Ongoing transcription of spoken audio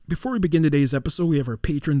Before we begin today's episode, we have our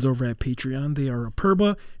patrons over at Patreon. They are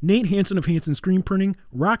Aperba, Nate Hansen of Hansen Screen Printing,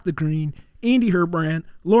 Rock the Green, Andy Herbrand,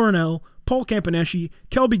 Lauren L., Paul Campaneschi,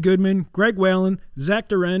 Kelby Goodman, Greg Whalen, Zach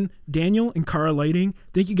Duren, Daniel, and Cara Lighting.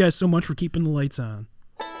 Thank you guys so much for keeping the lights on.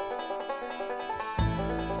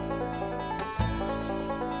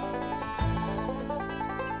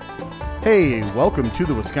 Hey, welcome to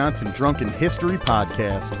the Wisconsin Drunken History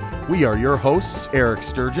Podcast. We are your hosts, Eric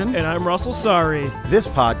Sturgeon. And I'm Russell Sari. This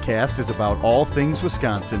podcast is about all things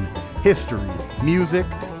Wisconsin, history, music,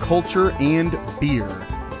 culture, and beer.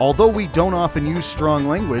 Although we don't often use strong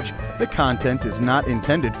language, the content is not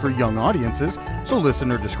intended for young audiences, so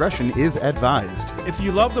listener discretion is advised. If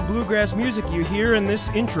you love the bluegrass music you hear in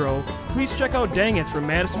this intro, please check out Dang It's from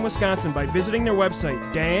Madison, Wisconsin by visiting their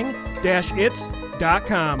website, dang-its.com.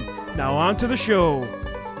 Now on to the show.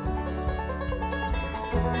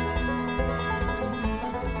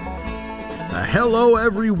 Hello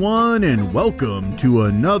everyone, and welcome to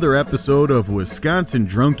another episode of Wisconsin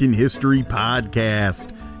Drunken History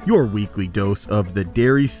Podcast, your weekly dose of the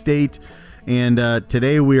Dairy State. And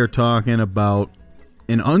today we are talking about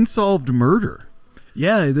an unsolved murder.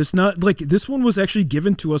 Yeah, this one was actually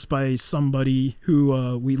given to us by somebody who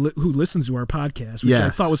who listens to our podcast, which I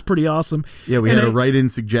thought was pretty awesome. Yeah, we had a write-in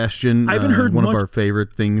suggestion. I haven't heard one of our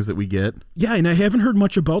favorite things that we get. Yeah, and I haven't heard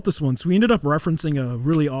much about this one, so we ended up referencing a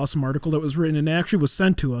really awesome article that was written and actually was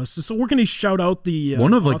sent to us. So we're going to shout out the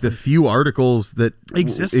one of author. The few articles that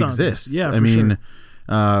exists. Yeah, I mean,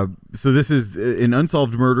 sure. So this is an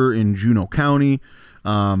unsolved murder in Juneau County.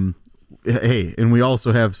 Hey, and we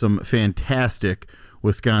also have some fantastic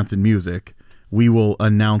Wisconsin music. We will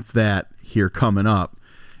announce that here coming up.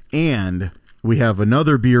 And we have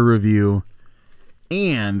another beer review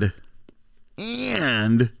and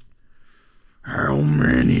how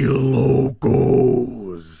many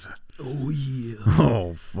locos? Oh, yeah.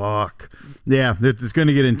 Oh, fuck. Yeah, it's going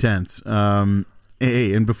to get intense.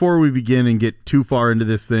 Hey, and before we begin and get too far into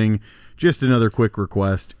this thing, just another quick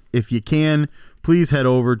request. If you can, please head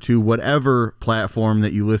over to whatever platform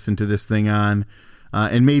that you listen to this thing on,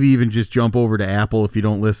 and maybe even just jump over to Apple if you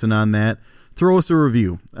don't listen on that. Throw us a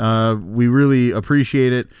review. We really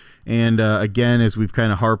appreciate it. And again, as we've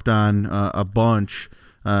kind of harped on a bunch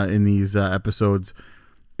in these episodes,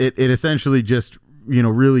 it essentially just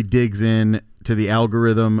really digs in to the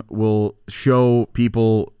algorithm. Will show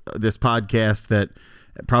people this podcast that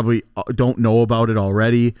probably don't know about it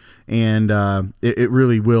already, and it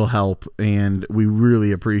really will help, and we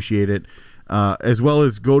really appreciate it. As well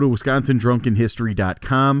as go to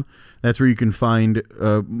WisconsinDrunkenHistory.com. That's where you can find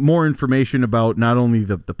more information about not only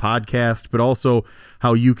the podcast, but also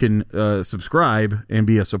how you can subscribe and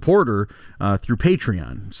be a supporter through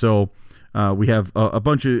Patreon. So we have a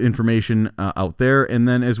bunch of information out there, and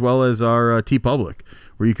then as well as our TeePublic,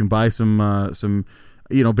 where you can buy some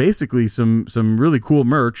basically some really cool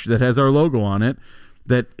merch that has our logo on it.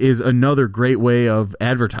 That is another great way of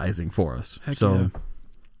advertising for us. Heck so. Yeah.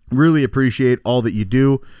 Really appreciate all that you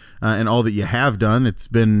do and all that you have done. It's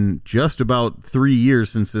been just about 3 years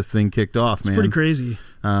since this thing kicked off, man. It's pretty crazy.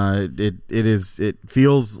 It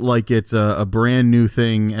feels like it's a brand new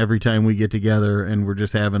thing every time we get together, and we're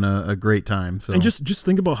just having a great time. So, and just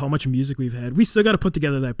think about how much music we've had. We still got to put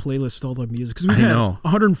together that playlist with all the music, because we've had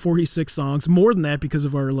 146 songs, more than that because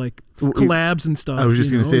of our collabs and stuff. I was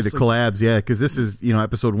just going to say the collabs, yeah, because this is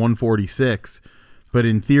episode 146. But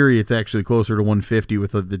in theory, it's actually closer to 150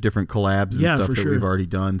 with the different collabs and stuff that we've already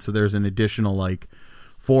done. So there's an additional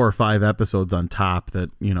 4 or 5 episodes on top that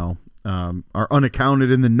are unaccounted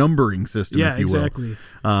in the numbering system, if you will. Yeah, exactly.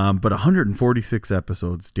 But 146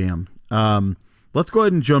 episodes, damn. Let's go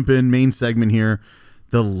ahead and jump in. Main segment here,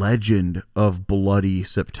 the legend of Bloody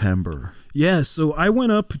September. Yeah, so I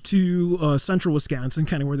went up to central Wisconsin,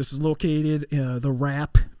 kind of where this is located, the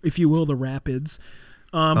Rap, if you will, the Rapids.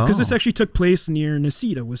 Because this actually took place near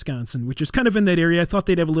Necedah, Wisconsin, which is kind of in that area. I thought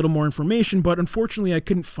they'd have a little more information, but unfortunately I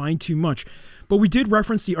couldn't find too much. But we did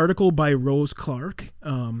reference the article by Rose Clark,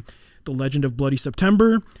 The Legend of Bloody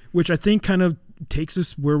September, which I think kind of takes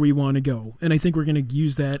us where we want to go. And I think we're going to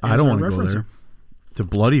use that as our reference. I don't want to go there. To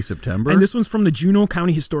Bloody September? And this one's from the Juneau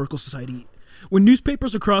County Historical Society. When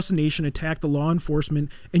newspapers across the nation attacked the law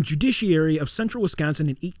enforcement and judiciary of central Wisconsin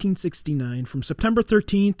in 1869 from September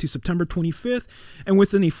 13th to September 25th, and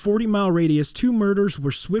within a 40-mile radius, 2 murders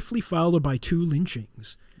were swiftly followed by 2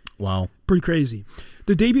 lynchings. Wow. Pretty crazy.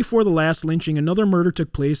 The day before the last lynching, another murder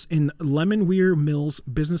took place in Lemonweir Mills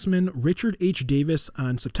businessman Richard H. Davis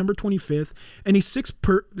on September 25th, and a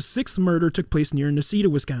sixth murder took place near Necedah,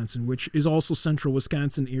 Wisconsin, which is also central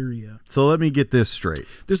Wisconsin area. So let me get this straight.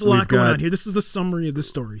 There's a lot going on here. This is the summary of the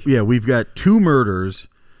story. Yeah, we've got 2 murders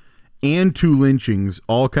and 2 lynchings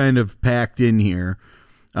all kind of packed in here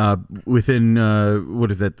within,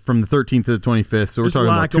 what is that, from the 13th to the 25th. So we're talking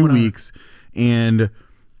about 2 weeks. And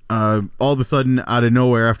all of a sudden, out of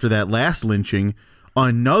nowhere, after that last lynching,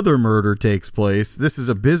 another murder takes place. This is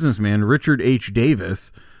a businessman, Richard H.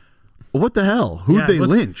 Davis. What the hell? Who'd they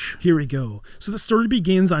lynch? Here we go. So the story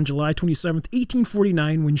begins on July 27th,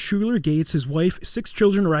 1849, when Schuyler Gates, his wife, 6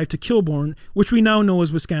 children arrived to Kilbourne, which we now know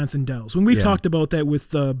as Wisconsin Dells. When we've talked about that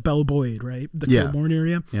with Belle Boyd, right? The Kilbourne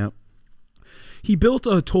area. Yeah. He built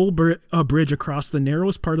a toll bridge across the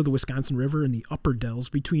narrowest part of the Wisconsin River in the Upper Dells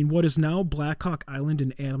between what is now Black Hawk Island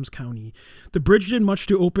and Adams County. The bridge did much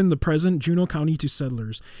to open the present Juneau County to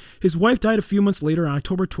settlers. His wife died a few months later on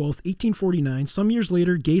October 12th, 1849. Some years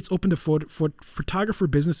later, Gates opened a photographer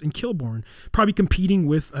business in Kilbourne, probably competing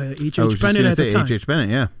with H.H. Bennett at the time. H.H. Bennett,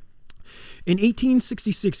 yeah. In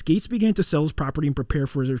 1866, Gates began to sell his property and prepare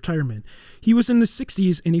for his retirement. He was in the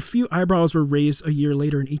 60s, and a few eyebrows were raised a year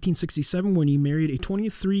later in 1867 when he married a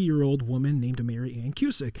 23-year-old woman named Mary Ann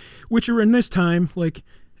Cusick, which were in this time like,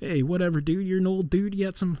 hey, whatever, dude, you're an old dude, you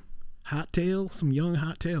got some young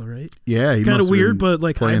hot tail, right? Yeah, he kind of weird, but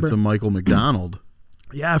like playing some Michael McDonald.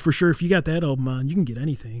 Yeah, for sure. If you got that album on, you can get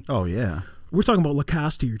anything. Oh yeah. We're talking about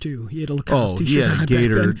Lacoste here, too. He had a Lacoste t-shirt he had a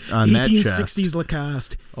gator on that chest. 1860s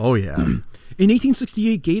Lacoste. Oh, yeah. In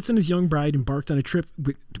 1868, Gates and his young bride embarked on a trip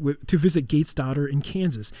to visit Gates' daughter in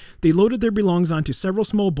Kansas. They loaded their belongings onto several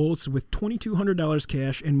small boats with $2,200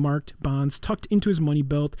 cash and marked bonds tucked into his money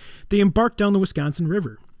belt. They embarked down the Wisconsin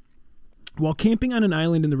River. While camping on an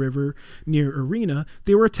island in the river near Arena,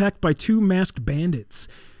 they were attacked by 2 masked bandits.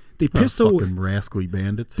 They fucking rascally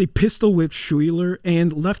bandits. They pistol whipped Schuyler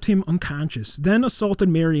and left him unconscious. Then assaulted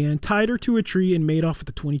Marianne, tied her to a tree, and made off with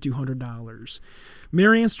the $2,200.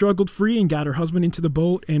 Marianne struggled free and got her husband into the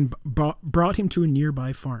boat and brought him to a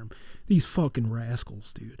nearby farm. These fucking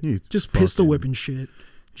rascals, dude. Just pistol whipping shit.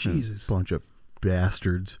 Jesus. Bunch of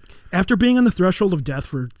bastards. After being on the threshold of death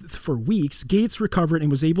for weeks, Gates recovered and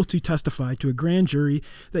was able to testify to a grand jury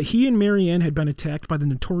that he and Marianne had been attacked by the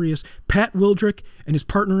notorious Pat Wildrick and his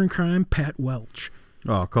partner in crime, Pat Welch.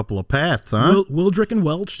 Oh, a couple of Pats, huh? Wildrick and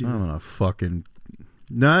Welch, dude. I'm a fucking...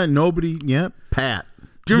 nobody... Yeah, Pat.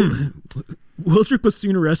 Wildrick was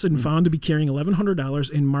soon arrested and found to be carrying $1,100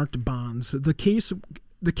 in marked bonds.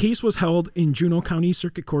 The case was held in Juneau County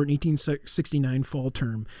Circuit Court in 1869 fall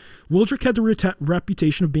term. Wildrick had the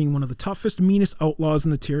reputation of being one of the toughest, meanest outlaws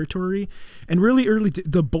in the territory, and really early,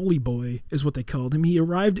 the bully boy is what they called him. He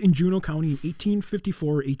arrived in Juneau County in 1854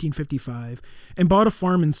 or 1855 and bought a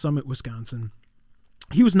farm in Summit, Wisconsin.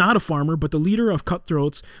 He was not a farmer, but the leader of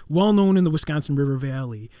cutthroats, well known in the Wisconsin River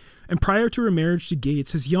Valley. And prior to her marriage to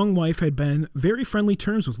Gates, his young wife had been very friendly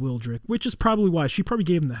terms with Wildrick, which is probably why she probably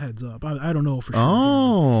gave him the heads up. I don't know for sure.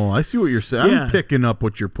 Oh, I see what you're saying. Yeah. I'm picking up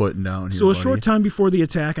what you're putting down here. So a short time before the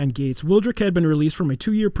attack on Gates, Wildrick had been released from a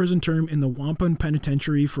 2-year prison term in the Wampum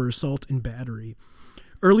Penitentiary for assault and battery.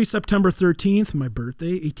 Early September 13th, my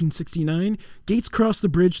birthday, 1869, Gates crossed the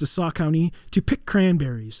bridge to Saw County to pick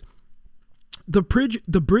cranberries. The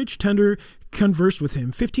bridge tender conversed with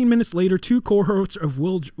him. 15 minutes later, 2 cohorts of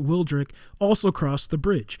Wildrick also crossed the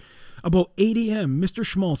bridge. About 8 a.m., Mr.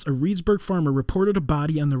 Schmaltz, a Reedsburg farmer, reported a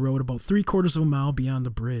body on the road about 3/4 of a mile beyond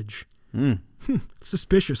the bridge.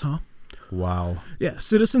 Suspicious, huh? Wow. Yeah,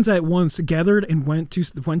 citizens at once gathered and went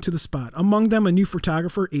to the spot. Among them, a new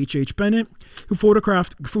photographer, H.H. Bennett, who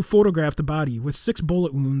photographed the body with 6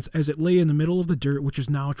 bullet wounds as it lay in the middle of the dirt, which is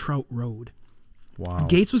now Trout Road. Wow.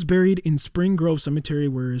 Gates was buried in Spring Grove Cemetery,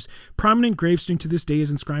 where his prominent gravestone to this day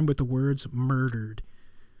is inscribed with the words "murdered."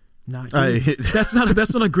 Not good. That's not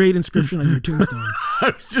a great inscription on your tombstone. I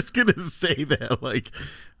was just gonna say that, like,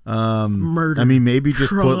 murdered. I mean, maybe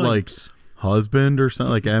just put like husband or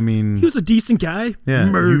something. Like, I mean, he was a decent guy. Yeah,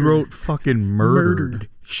 murdered. You wrote fucking murdered.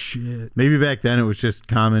 Shit. Maybe back then it was just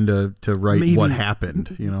common to write what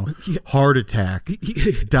happened. You know, heart attack,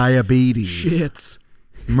 diabetes, shits.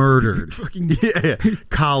 Murdered.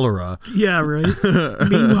 Cholera. Yeah, right.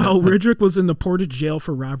 Meanwhile, Wildrick was in the Portage jail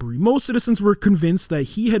for robbery. Most citizens were convinced that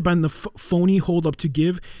he had been the phony holdup to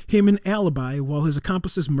give him an alibi while his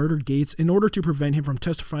accomplices murdered Gates in order to prevent him from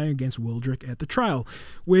testifying against Wildrick at the trial,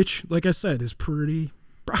 which, like I said, is probably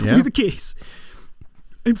the case.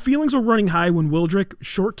 And feelings were running high when Wildrick,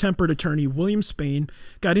 short-tempered attorney William Spain,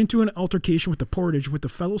 got into an altercation with the Portage with a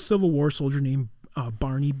fellow Civil War soldier named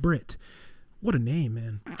Barney Britt. What a name,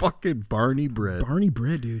 man. Fucking Barney Britt. Barney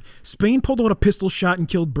Britt, dude. Spain pulled out a pistol shot and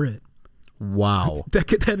killed Britt. Wow.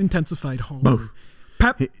 That intensified hard.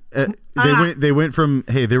 They went from,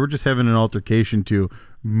 hey, they were just having an altercation to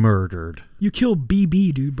murdered. You killed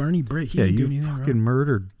BB, dude. Barney Britt. He didn't do anything fucking wrong.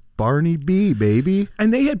 murdered Barney B, baby.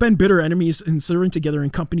 And they had been bitter enemies and serving together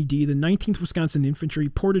in Company D, the 19th Wisconsin Infantry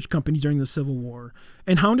Portage Company during the Civil War.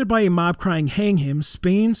 And hounded by a mob crying, "Hang him,"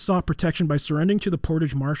 Spain sought protection by surrendering to the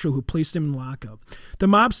Portage Marshal, who placed him in lockup. The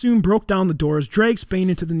mob soon broke down the doors, dragged Spain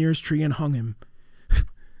into the nearest tree, and hung him.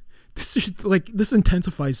 This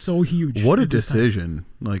intensifies so huge. What a decision.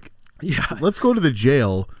 Yeah. Let's go to the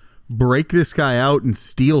jail, break this guy out and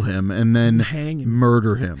steal him, and then hang him.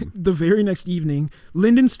 Murder him. The very next evening,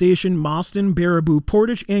 Linden Station, Mauston, Baraboo,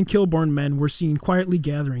 Portage, and Kilbourne men were seen quietly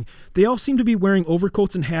gathering. They all seemed to be wearing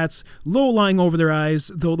overcoats and hats, low lying over their eyes,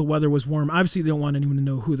 though the weather was warm. Obviously, they don't want anyone to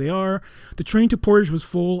know who they are. The train to Portage was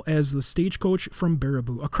full as the stagecoach from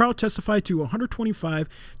Baraboo. A crowd testified to 125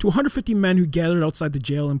 to 150 men who gathered outside the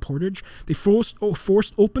jail in Portage. They forced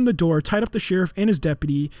open the door, tied up the sheriff and his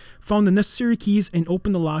deputy, found the necessary keys, and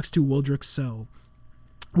opened the locks to Wildrick's cell.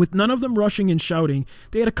 With none of them rushing and shouting,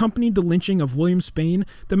 they had accompanied the lynching of William Spain.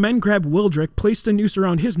 The men grabbed Wildrick, placed a noose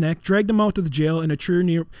around his neck, dragged him out to the jail in a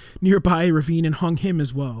tree nearby ravine, and hung him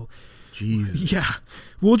as well. Jesus. Yeah.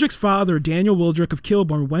 Wildrick's father, Daniel Wildrick of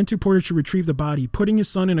Kilbourne, went to Portage to retrieve the body, putting his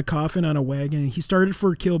son in a coffin on a wagon. He started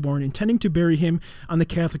for Kilbourne, intending to bury him on the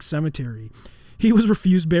Catholic cemetery. He was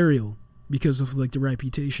refused burial because of the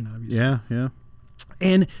reputation, obviously. Yeah.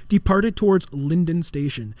 And departed towards Linden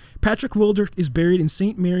Station. Patrick Wildrick is buried in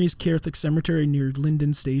St. Mary's Catholic Cemetery near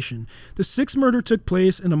Linden Station. The sixth murder took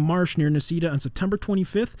place in a marsh near Necedah on September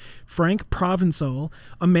 25th. Frank Provençal,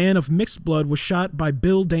 a man of mixed blood, was shot by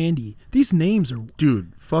Bill Dandy. These names are...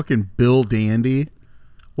 Dude, fucking Bill Dandy.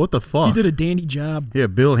 What the fuck? He did a dandy job. Yeah,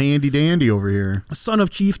 Bill Handy Dandy over here. Son of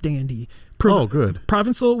Chief Dandy. Oh, good.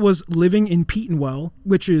 Provençal was living in Petenwell,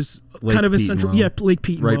 which is Lake kind of in Petenwell. central... Yeah, Lake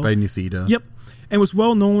Petenwell. Right by Necedah. Yep. And was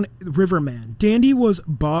well-known riverman. Dandy was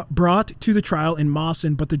brought to the trial in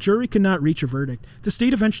Mawson, but the jury could not reach a verdict. The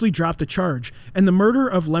state eventually dropped the charge, and the murder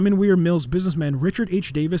of Lemonweir Mills businessman Richard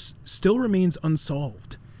H. Davis still remains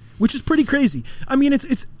unsolved, which is pretty crazy. I mean,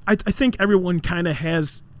 I think everyone kind of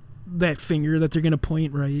has that finger that they're going to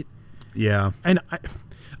point, right? Yeah. And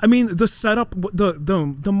I mean, the setup,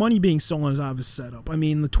 the money being stolen is obvious setup. I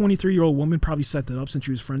mean, the 23-year-old woman probably set that up since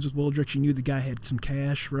she was friends with Wildrick. She knew the guy had some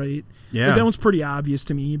cash, right? Yeah. Like, that one's pretty obvious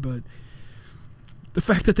to me, but the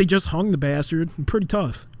fact that they just hung the bastard, pretty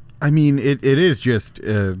tough. I mean, it is just...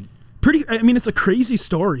 I mean, it's a crazy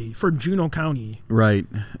story for Juneau County. Right.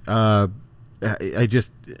 I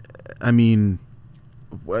mean,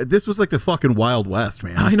 this was like the fucking Wild West,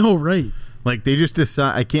 man. I know, right? Like, they just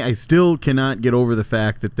decide... I still cannot get over the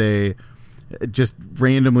fact that they just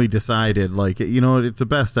randomly decided, like, you know, it's the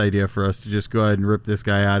best idea for us to just go ahead and rip this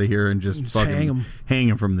guy out of here and just fucking hang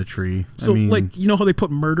him from the tree. So, I mean, like, you know how they put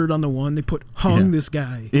murdered on the one? They put hung this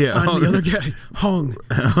guy. Yeah. On the other guy, hung.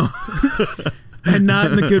 And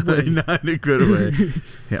not in a good way. Not in a good way.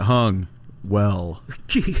 Yeah, hung. Well.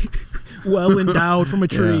 Well endowed from a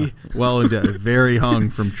tree. Yeah. Well endowed. Very hung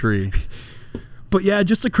from tree. But yeah,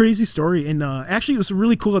 just a crazy story. And actually, it was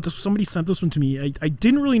really cool that somebody sent this one to me. I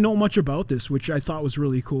didn't really know much about this, which I thought was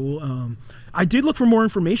really cool. I did look for more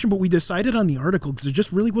information, but we decided on the article because there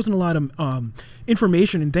just really wasn't a lot of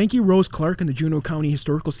information. And thank you, Rose Clark and the Juneau County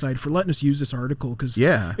Historical Society, for letting us use this article, because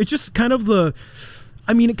it's just kind of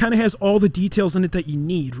it kind of has all the details in it that you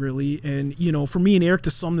need, really. And, you know, for me and Eric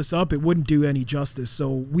to sum this up, it wouldn't do any justice.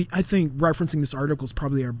 So I think referencing this article is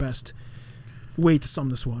probably our best way to sum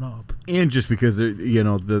this one up. And just because, you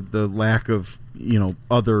know, the lack of, you know,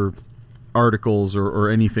 other articles or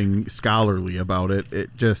anything scholarly about it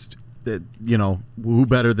just, you know, who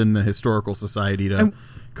better than the Historical Society to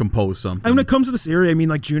compose something. And when it comes to this area, I mean,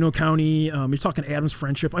 like Juneau County, you're talking Adams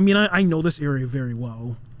Friendship. I mean, I know this area very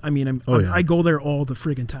well. I mean, I go there all the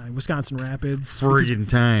friggin' time. Wisconsin Rapids. Friggin'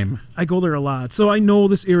 time. I go there a lot. So I know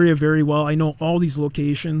this area very well. I know all these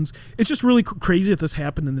locations. It's just really crazy that this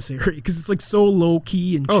happened in this area because it's like so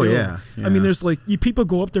low-key and chill. Oh, yeah. I mean, there's like, people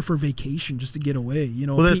go up there for vacation just to get away. You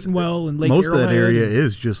know, Petenwell and Lake Most Arrowhead. Of that area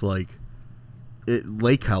is just like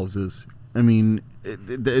lake houses. I mean,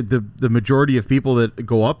 the majority of people that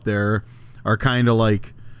go up there are kind of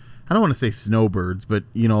like, I don't want to say snowbirds, but,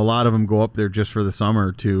 you know, a lot of them go up there just for the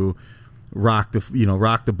summer to rock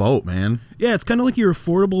the boat, man. Yeah, it's kind of like your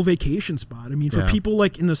affordable vacation spot. I mean, for people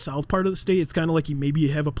like in the south part of the state, it's kind of like maybe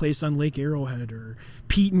you have a place on Lake Arrowhead or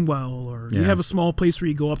Petenwell, or you have a small place where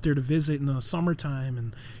you go up there to visit in the summertime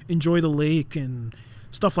and enjoy the lake and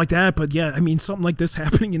stuff like that. But yeah, I mean, something like this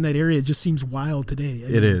happening in that area just seems wild today.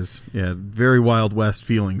 It is. Yeah, very Wild West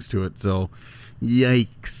feelings to it. So,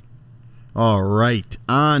 yikes. All right,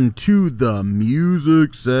 on to the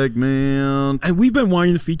music segment. And we've been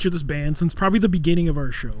wanting to feature this band since probably the beginning of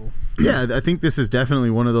our show. Yeah, I think this is definitely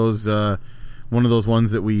one of those one of those ones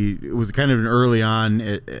that it was kind of an early on,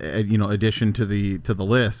 addition to the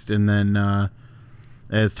list, and then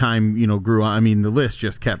as time grew on, I mean, the list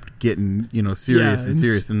just kept getting serious and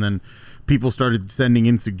serious, and then people started sending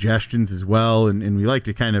in suggestions as well, and we like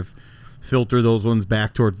to kind of filter those ones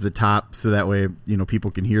back towards the top so that way people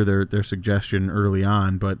can hear their suggestion early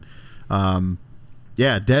on. But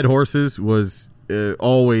Dead Horses was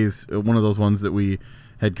always one of those ones that we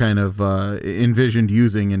had kind of envisioned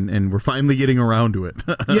using, and we're finally getting around to it.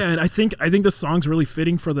 Yeah, and I think the song's really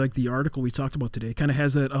fitting for the article we talked about today. It kind of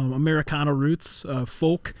has that Americana roots,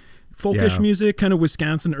 folkish music, kind of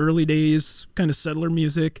Wisconsin early days, kind of settler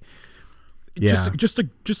music.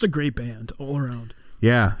 Just a great band all around.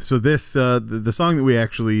 Yeah. So this the song that we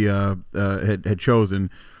actually had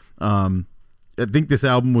chosen, I think this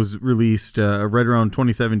album was released right around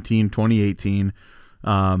 2017, 2018.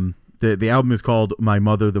 The album is called My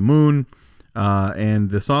Mother the Moon, and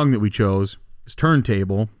the song that we chose is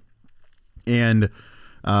Turntable. And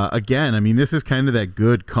again, I mean, this is kind of that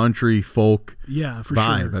good country folk vibe.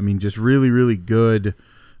 Sure. I mean, just really, really good,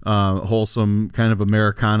 wholesome kind of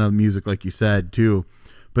Americana music, like you said, too.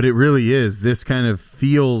 But it really is. This kind of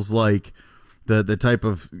feels like the type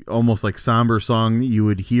of almost like somber song that you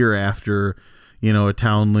would hear after, a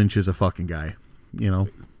town lynches a fucking guy,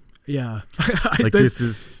 Yeah. Like this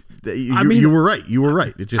is... You were right.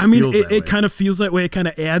 It just feels that way. It kind of feels that way. It kind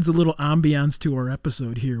of adds a little ambiance to our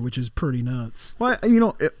episode here, which is pretty nuts. Well,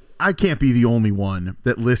 I can't be the only one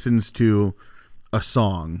that listens to a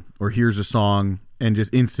song or hears a song and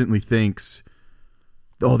just instantly thinks,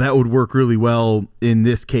 "Oh, that would work really well in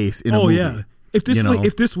this case in a movie." Oh yeah. If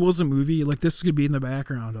this was a movie, like this could be in the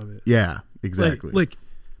background of it. Yeah, exactly. Like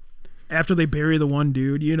after they bury the one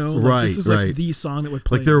dude, right, this is like the song that would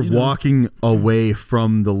play. Like they're walking away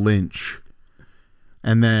from the lynch,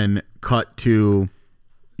 and then cut to,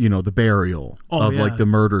 the burial of like the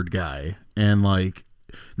murdered guy, and like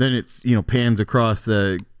then it's pans across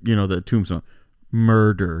the the tombstone,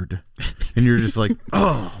 murdered, and you're just like,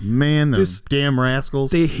 oh man, those damn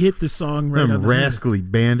rascals! They hit the song right. Them rascally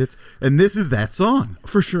bandits, and this is that song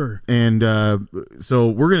for sure. And so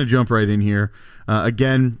we're gonna jump right in here.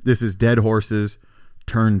 Again, this is Dead Horses,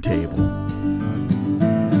 Turntable.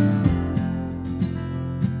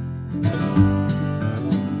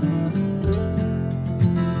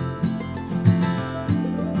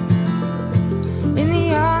 In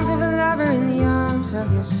the arms of a lover, in the arms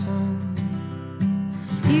of your son,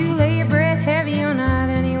 you lay your breath heavy on not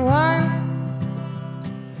anyone.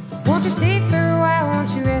 Won't you stay for a while, won't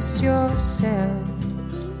you rest yourself?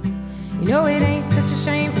 It ain't such a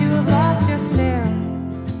shame to have lost yourself.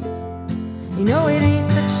 It ain't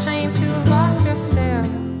such a shame to have lost yourself.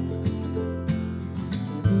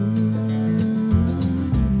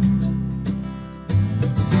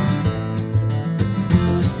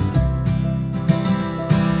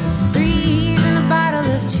 Breathing a bottle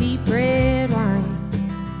of cheap red wine,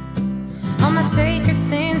 all my sacred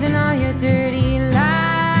sins and all your dirty lies.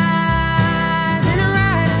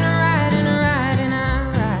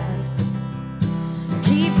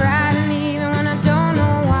 Riding even when I don't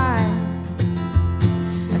know why.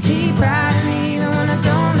 I keep riding even when I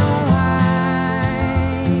don't know why.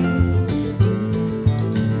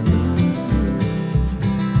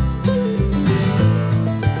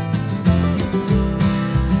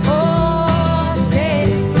 Oh, said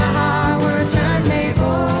if my heart were a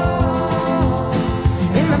turntable,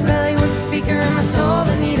 in my belly was a speaker and my soul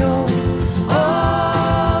a needle.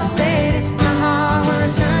 Oh, said if my heart were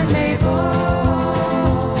a turntable,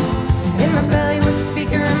 my belly was a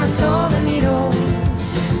speaker and my soul a needle.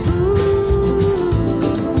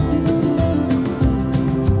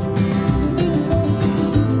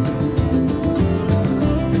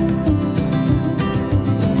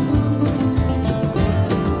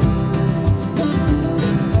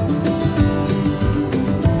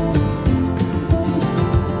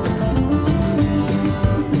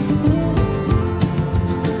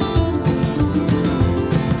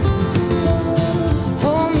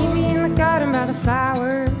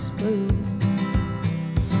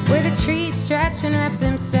 Stretch and wrap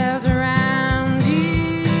themselves around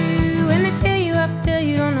you, and they fill you up till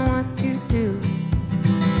you don't know what to do.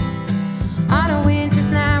 On a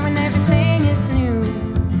winter's night when everything is new.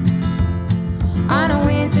 On a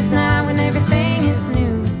winter's night when everything is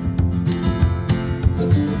new.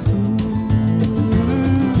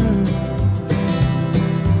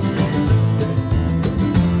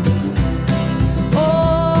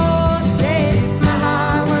 Oh, said if my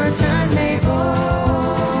heart were a turntable,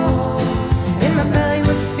 in my belly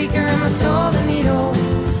was a speaker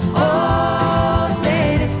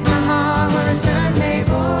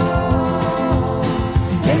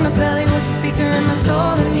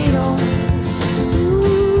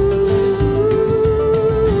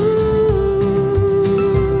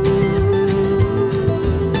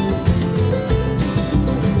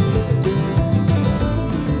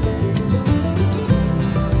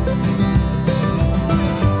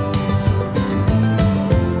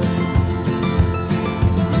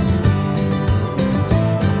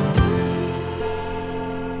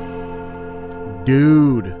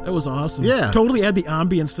That was awesome. Yeah. Totally add the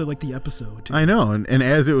ambience to like the episode, too. I know. And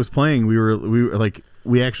as it was playing,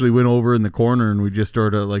 we actually went over in the corner and we just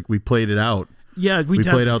sort of we played it out. Yeah, we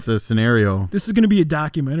played out the scenario. This is going to be a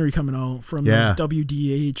documentary coming out from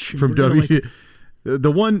WDH. From W.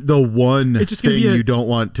 The one it's just thing gonna be you don't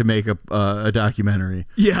want to make a documentary.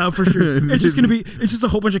 Yeah, for sure. It's just a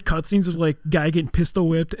whole bunch of cutscenes of like guy getting pistol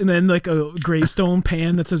whipped and then like a gravestone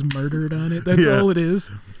pan that says murdered on it. That's all it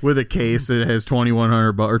is. With a case that has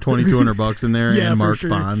 $2,100 or $2,200 in there and marked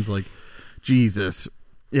bonds. Like, Jesus.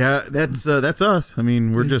 Yeah, that's us. I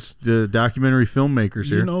mean, we're just documentary filmmakers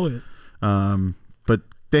here. You know it. But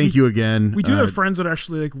thank you again. We do have friends that are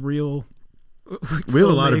actually like real. We have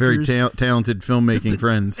a lot of very talented filmmaking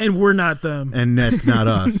friends. And we're not them. And that's not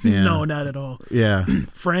us. Yeah. No, not at all. Yeah.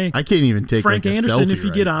 Frank. I can't even take Frank like Anderson, a selfie, if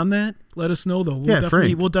you get on that, let us know though.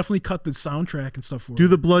 We'll definitely cut the soundtrack and stuff for Do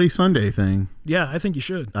the Bloody Sunday thing. Yeah, I think you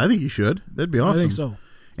should. I think you should. That'd be awesome. I think so.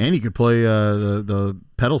 And you could play the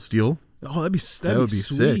pedal steel. Oh, that would be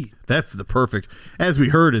sweet. sick. That's the perfect. As we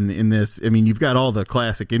heard in this, I mean, you've got all the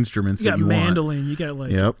classic instruments that you want. You got mandolin. You got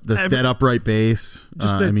like that upright bass.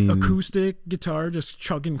 Just acoustic guitar, just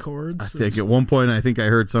chugging chords. I think at one point, I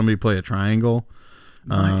heard somebody play a triangle,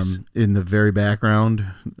 nice. In the very background.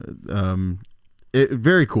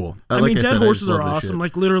 Very cool. I mean, Dead Horses are awesome.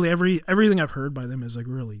 Like literally everything I've heard by them is like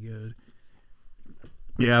really good.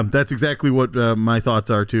 Yeah, that's exactly what my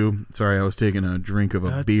thoughts are too. Sorry, I was taking a drink of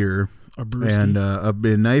a beer. A brewski. And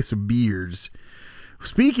a nice beers.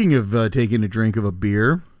 Speaking of taking a drink of a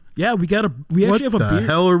beer, yeah, we actually have a beer. What the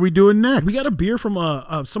hell are we doing next? We got a beer from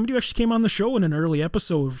somebody who actually came on the show in an early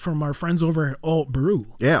episode from our friends over at ALT Brew.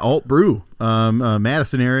 Yeah, ALT Brew,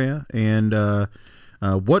 Madison area, and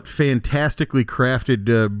what fantastically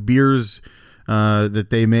crafted beers that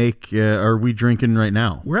they make are we drinking right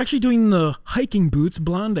now? We're actually doing the Hiking Boots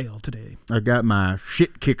Blonde Ale today. I got my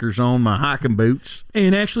shit kickers on, my hiking boots.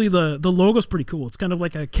 And actually the logo's pretty cool. It's kind of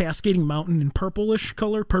like a cascading mountain in purplish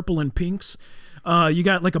color, purple and pinks. You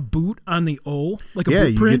got like a boot on the O, like a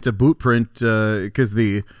boot print. Yeah, you get the boot print because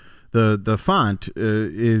the font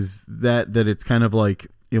is that it's kind of like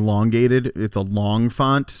elongated. It's a long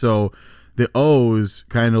font, so the O's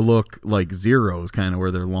kind of look like zeros, kind of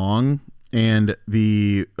where they're long. And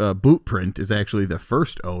the boot print is actually the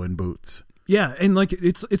first O in boots. Yeah, and like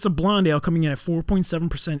it's a blonde ale coming in at 4.7%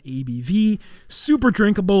 ABV, super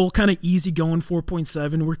drinkable, kind of easy going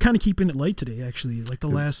 4.7. We're kind of keeping it light today, actually. Like the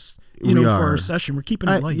last, for our session, we're keeping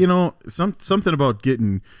it light. Something about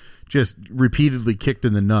getting just repeatedly kicked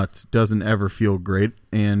in the nuts doesn't ever feel great.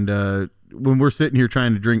 And when we're sitting here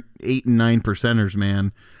trying to drink 8 and 9%ers,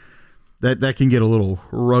 man. That can get a little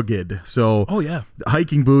rugged. So,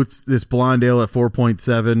 Hiking Boots, this blonde ale at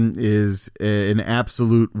 4.7 is an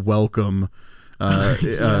absolute welcome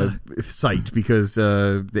sight because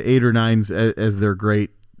the 8 or 9s, as they're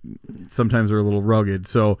great, sometimes are a little rugged.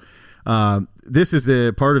 So, this is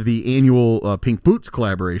a part of the annual Pink Boots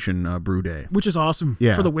collaboration brew day, which is awesome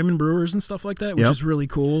for the women brewers and stuff like that, which is really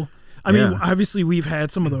cool. I mean, obviously, we've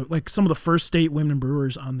had some of the first state women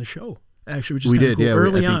brewers on the show. Actually, which is kind of cool.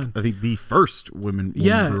 Early on. I think the first women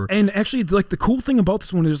brewer. And actually, like the cool thing about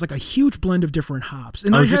this one is like a huge blend of different hops.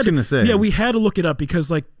 And I was just going to say, we had to look it up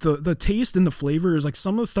because like the taste and the flavor is like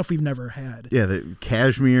some of the stuff we've never had. Yeah, the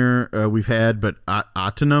cashmere we've had, but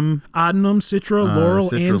Autumnum, Citra,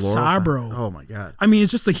 Laurel, and Sabro. Oh my god! I mean,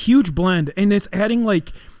 it's just a huge blend, and it's adding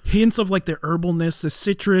like hints of like the herbalness, the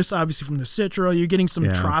citrus, obviously from the Citra. You're getting some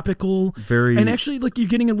tropical, and actually like you're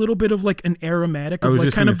getting a little bit of like an aromatic of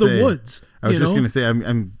like kind of the woods. I was just going to say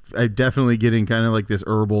I'm definitely getting kind of like this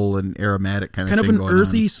herbal and aromatic kind of an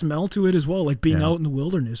earthy smell to it as well, like being out in the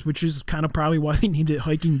wilderness, which is kind of probably why they named it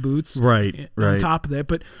Hiking Boots. Right. On top of that,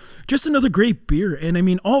 but just another great beer. And I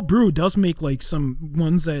mean, ALT Brew does make like some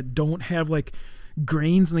ones that don't have like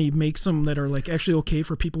grains, and they make some that are like actually okay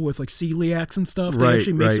for people with like celiacs and stuff. They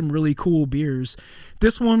actually make some really cool beers.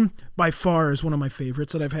 This one by far is one of my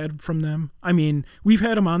favorites that I've had from them. I mean, we've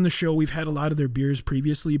had them on the show, we've had a lot of their beers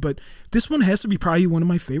previously, but this one has to be probably one of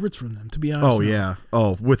my favorites from them, to be honest.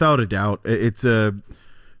 Without a doubt. It's a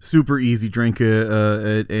super easy drink,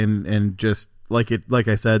 and just like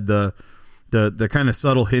I said, the kind of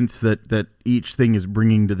subtle hints that each thing is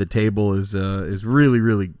bringing to the table is really,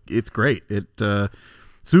 really, it's great. It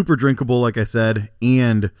super drinkable, like I said,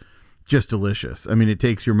 and just delicious. I mean, it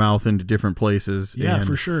takes your mouth into different places.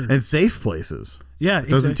 For sure. And safe places. Yeah, it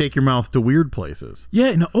doesn't take your mouth to weird places. Yeah,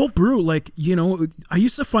 and ALT Brew, like, you know, I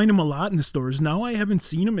used to find them a lot in the stores. Now I haven't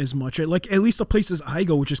seen them as much. Like, at least the places I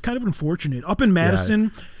go, which is kind of unfortunate. Up in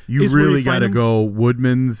Madison, you really got to go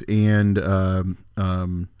Woodman's and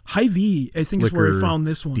Hy-Vee, I think is where I Liquor found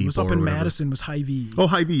this one. It was up in Madison, was Hy-Vee. Oh,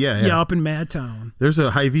 Hy-Vee, yeah. Yeah, up in Madtown. There's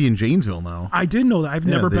a Hy-Vee in Janesville now. I did know that. I've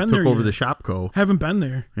never been there They took over yet. the Shopco. Haven't been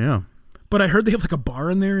there. Yeah. But I heard they have like a bar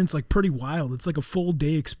in there, and it's like pretty wild. It's like a full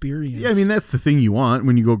day experience. Yeah, I mean, that's the thing you want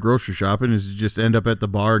when you go grocery shopping is to just end up at the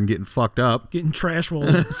bar and getting fucked up. Getting trash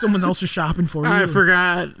while someone else is shopping for you. I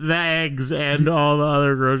forgot the eggs and all the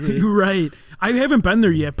other groceries. Right. I haven't been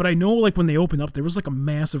there yet, but I know like when they opened up, there was like a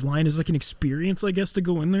massive line. It's like an experience, I guess, to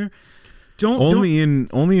go in there. Only in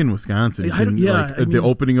Wisconsin. The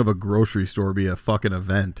opening of a grocery store be a fucking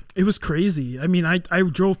event. It was crazy. I mean, I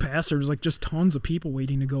drove past. There was like just tons of people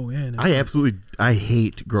waiting to go in. I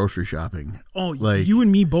hate grocery shopping. Oh, like, you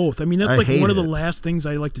and me both. I mean, that's like one of the last things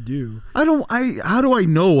I like to do. How do I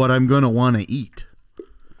know what I'm gonna want to eat?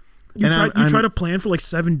 You try to plan for like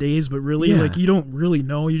 7 days, but really, like, you don't really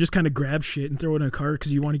know. You just kind of grab shit and throw it in a cart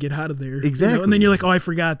because you want to get out of there. Exactly. You know? And then you're like, oh, I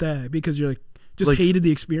forgot that because you're like, just hated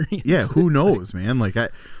the experience. Yeah, who knows, man? Like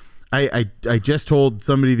I just told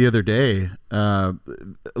somebody the other day,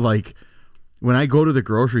 like when I go to the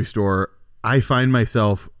grocery store, I find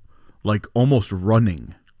myself like almost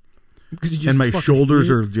running because and my shoulders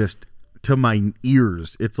are just to my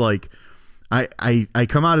ears. It's like I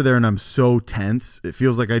come out of there and I'm so tense. It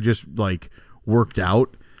feels like I just like worked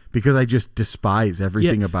out. Because I just despise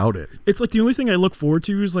everything about it. It's like the only thing I look forward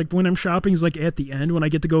to is like when I'm shopping is like at the end when I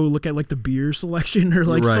get to go look at like the beer selection or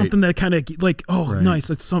like something that kind of like, nice.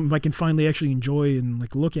 That's something I can finally actually enjoy and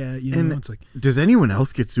like look at. You know, it's like, does anyone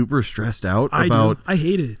else get super stressed out about? I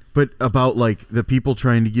hate it. But about like the people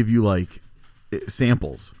trying to give you like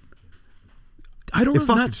samples. I don't. It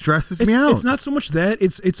fucking stresses me out. It's not so much that.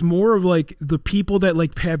 It's more of like the people that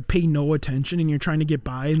like pay no attention, and you're trying to get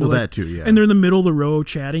by. And that too, yeah. And they're in the middle of the row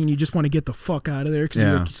chatting, and you just want to get the fuck out of there because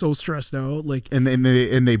you're like so stressed out. Like, and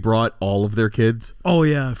they brought all of their kids. Oh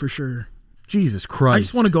yeah, for sure. Jesus Christ! I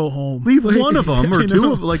just want to go home. Leave one of them or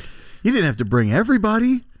two of them. Like, you didn't have to bring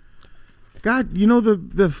everybody. God, you know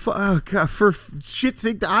God, for shit's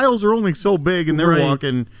sake, the aisles are only so big, and they're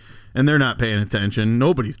walking. And they're not paying attention.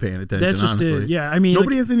 Nobody's paying attention. That's just honestly. It. Yeah, I mean,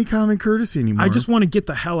 nobody has any common courtesy anymore. I just want to get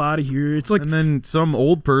the hell out of here. It's like, and then some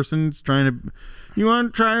old person's trying to, you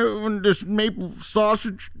want to try this maple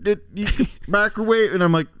sausage that you can microwave? And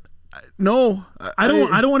I'm like, no, I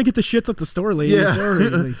don't want to get the shits at the store, lady. Yeah.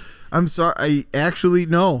 Sorry. I'm sorry.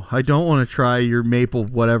 I don't want to try your maple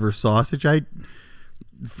whatever sausage. I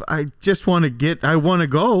just want to I want to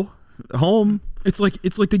go home. It's like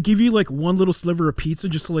they give you like one little sliver of pizza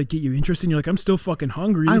just to like get you interested. And you're like, I'm still fucking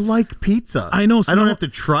hungry. I like pizza. I know. So I don't have to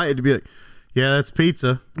try it to be like, yeah, that's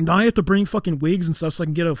pizza. Now I have to bring fucking wigs and stuff so I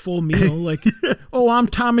can get a full meal. Like, oh, I'm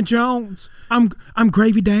Tommy Jones. I'm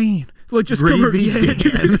Gravy Dan. Like, just Gravy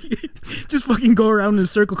Dan. Just fucking go around in a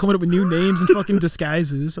circle, coming up with new names and fucking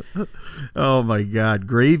disguises. Oh my God,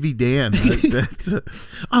 Gravy Dan.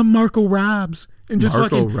 I'm Marco Robbs. And just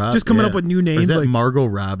just coming up with new names. Is that like Margot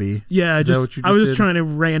Robbie? Yeah, is that what you just I was did? just trying to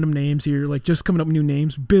random names here, like just coming up with new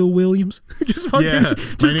names. Bill Williams. Just fucking, yeah,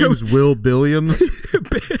 my name's Will Billiams.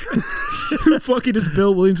 Who fucking is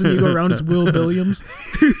Bill Williams and you go around as Will Billiams?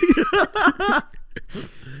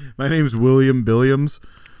 My name's William Billiams.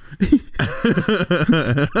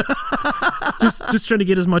 just trying to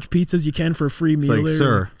get as much pizza as you can for a free meal. It's like,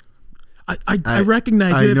 sir. I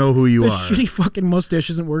recognize it. I know who you the are. Shitty fucking mustache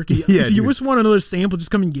isn't working. Yeah, if you just want another sample, just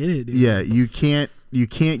come and get it. Dude. Yeah, you can't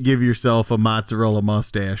give yourself a mozzarella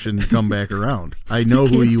mustache and come back around. I know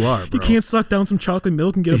who you are, bro. You can't suck down some chocolate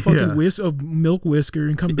milk and get a fucking a milk whisker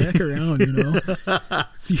and come back around, you know?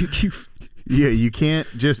 So you can't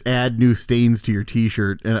just add new stains to your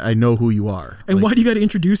T-shirt, and I know who you are. And why do you got to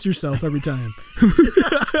introduce yourself every time?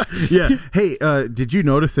 Yeah. Hey, did you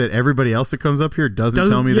notice that everybody else that comes up here doesn't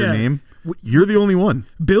tell me their name? You're the only one.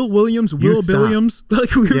 Bill Williams, Will Billiams.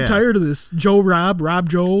 Like, we were tired of this. Joe Rob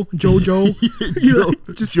Joe, Jojo.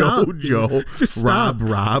 Just stop. Joe. Just stop.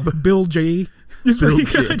 Rob. Bill J.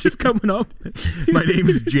 Just coming up. My name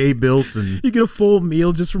is Jay Bilson. You get a full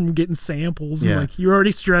meal just from getting samples. And like, you're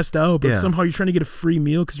already stressed out, but somehow you're trying to get a free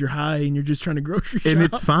meal because you're high and you're just trying to grocery shop. And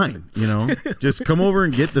it's fine, you know. Just come over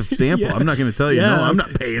and get the sample. I'm not going to tell you, no, I'm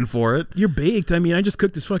not paying for it. You're baked. I mean, I just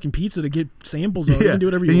cooked this fucking pizza to get samples of it. You can do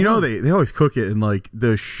whatever you want. And you know, they always cook it in like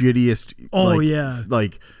the shittiest.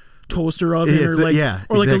 Like toaster oven or like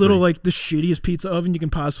a little like the shittiest pizza oven you can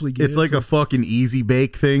possibly get. It's like a fucking easy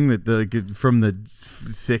bake thing that from the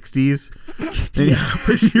 60s.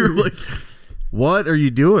 And you're like, What are you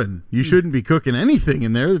doing? You shouldn't be cooking anything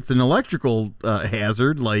in there. It's an electrical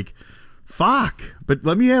hazard. Like, fuck. But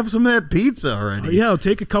let me have some of that pizza already. Yeah, I'll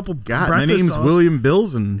take a couple. God, my name's sauce. William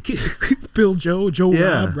Bills and Bill, Joe,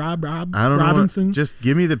 Yeah. Rob, I don't Robinson. know. Just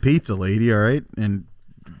give me the pizza, lady. All right, and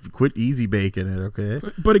quit easy baking it. Okay.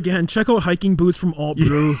 But again, check out hiking boots from ALT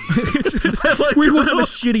Brew. We went on a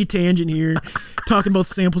shitty tangent here, talking about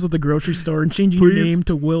samples at the grocery store and changing your name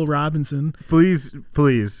to Will Robinson. Please,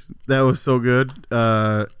 that was so good.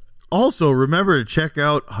 Also, remember to check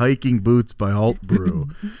out Hiking Boots by ALT Brew.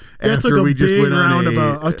 That's like a big round of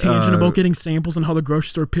a tangent about getting samples and how the grocery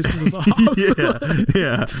store pisses us off.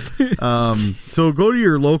 Yeah. So go to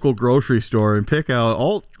your local grocery store and pick out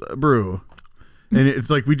ALT Brew. And it's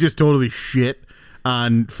like we just totally shit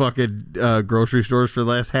on fucking grocery stores for the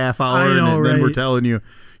last half hour. I know, and then right? we're telling you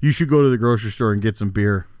should go to the grocery store and get some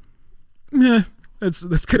beer. Yeah, that's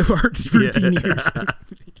kind of our routine here.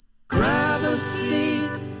 Grab a seat,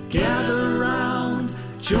 gather round,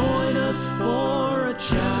 join us for a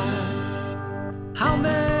chat. How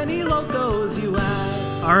many locos you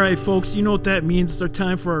at? All right, folks, you know what that means. It's our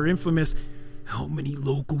time for our infamous "How many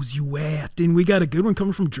locos you at?" And we got a good one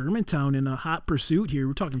coming from Germantown in a hot pursuit here.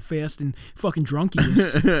 We're talking fast and fucking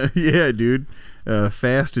drunkiest. Yeah, dude.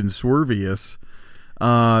 Fast and swervious.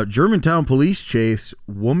 Germantown police chase,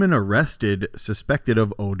 woman arrested, suspected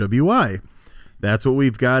of OWI. That's what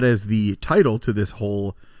we've got as the title to this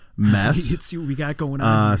whole mess. Let's see what we got going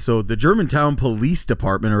on. So the Germantown Police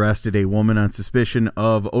Department arrested a woman on suspicion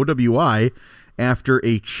of OWI after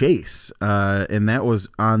a chase. And that was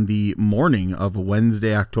on the morning of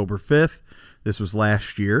Wednesday, October 5th. This was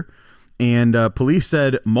last year. And police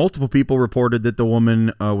said multiple people reported that the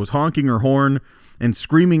woman was honking her horn and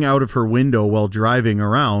screaming out of her window while driving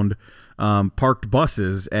around parked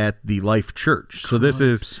buses at the Life Church. So this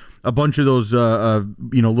is a bunch of those,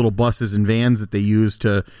 little buses and vans that they use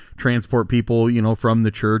to transport people, from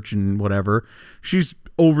the church and whatever. She's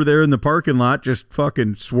over there in the parking lot, just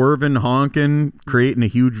fucking swerving, honking, creating a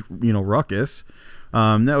huge, ruckus.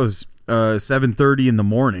 That was 7:30 in the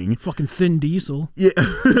morning. Fucking thin diesel. Yeah.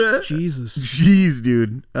 Jesus. Jeez,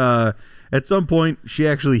 dude. At some point, she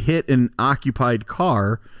actually hit an occupied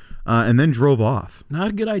car and then drove off. Not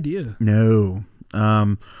a good idea. No.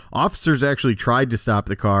 Officers actually tried to stop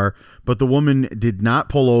the car, but the woman did not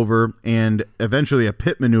pull over, and eventually a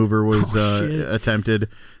pit maneuver was attempted.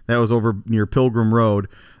 That was over near Pilgrim Road.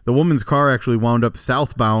 The woman's car actually wound up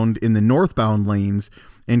southbound in the northbound lanes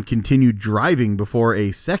and continued driving before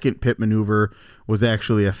a second pit maneuver was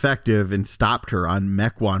actually effective and stopped her on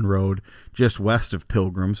Mequon Road, just west of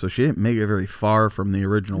Pilgrim. So she didn't make it very far from the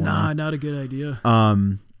original one. Not a good idea.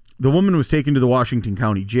 The woman was taken to the Washington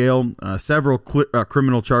County Jail. Several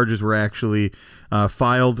criminal charges were actually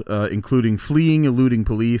filed, including fleeing, eluding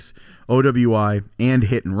police, OWI, and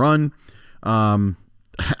hit and run.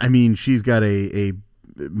 She's got a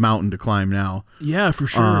mountain to climb now. Yeah, for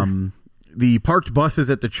sure. The parked buses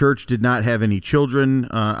at the church did not have any children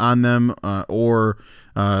on them, or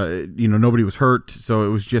nobody was hurt. So it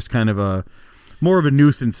was just kind of more of a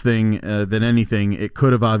nuisance thing than anything. It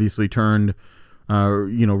could have obviously turned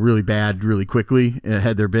really bad really quickly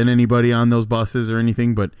had there been anybody on those buses or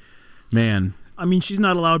anything. But man, she's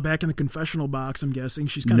not allowed back in the confessional box. I'm guessing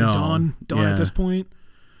she's kind of done at this point.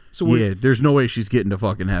 So there's no way she's getting to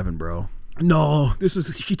fucking heaven, bro. No,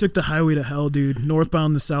 she took the highway to hell, dude.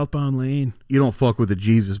 Northbound to southbound lane. You don't fuck with a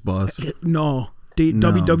Jesus bus. No.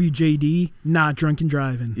 WWJD, not drunken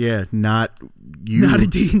driving. Yeah, not you. Not a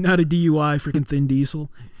DUI, freaking thin diesel.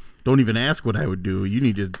 Don't even ask what I would do. You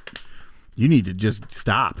need to just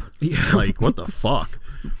stop. Yeah. Like, what the fuck?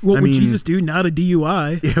 What would Jesus do? Not a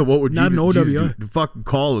DUI. Yeah, what would not Jesus an OWI. do? Fucking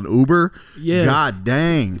call an Uber? Yeah. God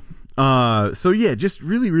dang. So yeah, just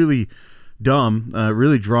really, really dumb.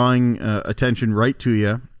 Really drawing attention right to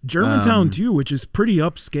you. Germantown too, which is pretty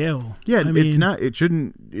upscale. Yeah, it's not. It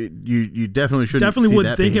shouldn't. You definitely shouldn't. Definitely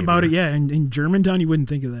wouldn't think behavior. about it. Yeah, in Germantown you wouldn't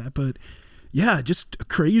think of that, but yeah, just a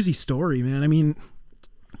crazy story, man.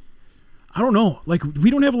 I don't know. Like, we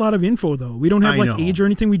don't have a lot of info though. We don't have age or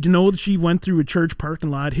anything. We know that she went through a church parking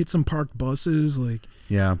lot, hit some parked buses,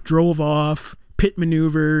 drove off, pit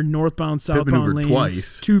maneuver, northbound, southbound lanes,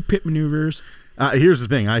 twice. 2 pit maneuvers. Here's the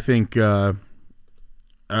thing. I think,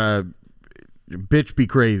 bitch be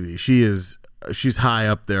crazy. She's high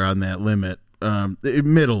up there on that limit.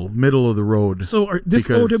 Middle of the road. So this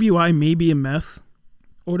OWI may be a meth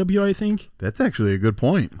OWI, I think. That's actually a good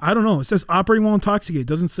point. I don't know. It says operating while intoxicated. It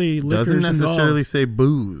doesn't say liquor. Doesn't necessarily say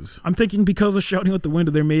booze. I'm thinking because of shouting out the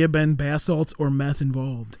window, there may have been bath salts or meth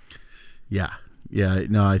involved. Yeah.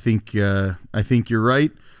 No, I think you're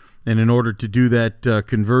right. And in order to do that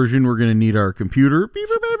conversion, we're going to need our computer.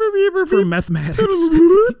 For mathematics.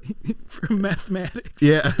 For mathematics.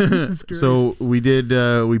 Yeah. So we did,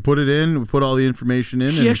 we put it in, we put all the information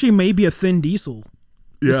in. She actually may be a thin diesel.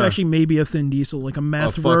 Yeah. This actually may be a thin diesel, like a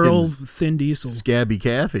math rural thin diesel. Scabby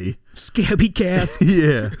Cathy. Scabby Cath.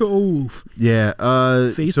 Yeah. Oh. Yeah.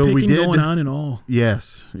 Face so picking we did, going on and all.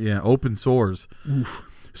 Yes. Yeah. Open sores. Oof.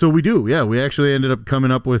 So we do. Yeah. We actually ended up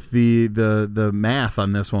coming up with the math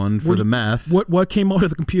on this one for the meth. What came out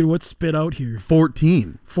of the computer? What spit out here?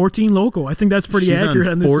 14. 14 loco. I think that's pretty accurate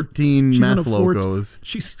on this. 14 meth locos.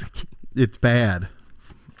 It's bad.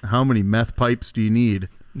 How many meth pipes do you need?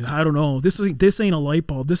 I don't know. This ain't a light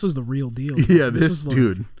bulb. This is the real deal. Yeah, this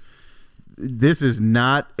dude. This is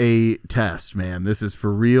not a test, man. This is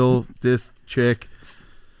for real. This chick,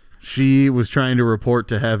 she was trying to report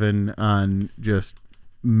to heaven on just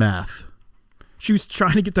meth. She was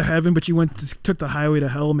trying to get to heaven, but she took the highway to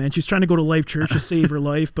hell, man. She was trying to go to Life Church to save her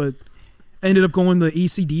life, but ended up going the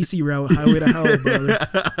AC/DC route, highway to hell,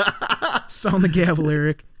 brother. Sound the gavel,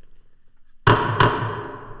 Eric.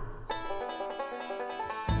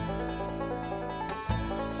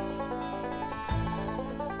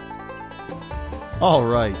 All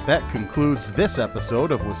right, that concludes this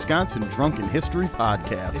episode of Wisconsin Drunken History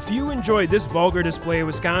Podcast. If you enjoyed this vulgar display of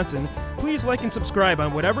Wisconsin, please like and subscribe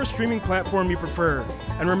on whatever streaming platform you prefer.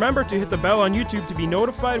 And remember to hit the bell on YouTube to be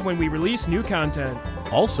notified when we release new content.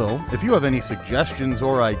 Also, if you have any suggestions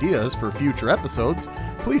or ideas for future episodes,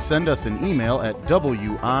 please send us an email at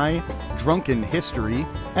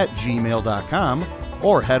widrunkenhistory@gmail.com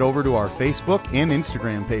or head over to our Facebook and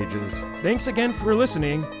Instagram pages. Thanks again for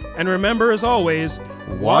listening, and remember, as always,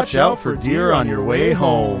 Watch out for deer on your way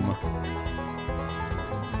home.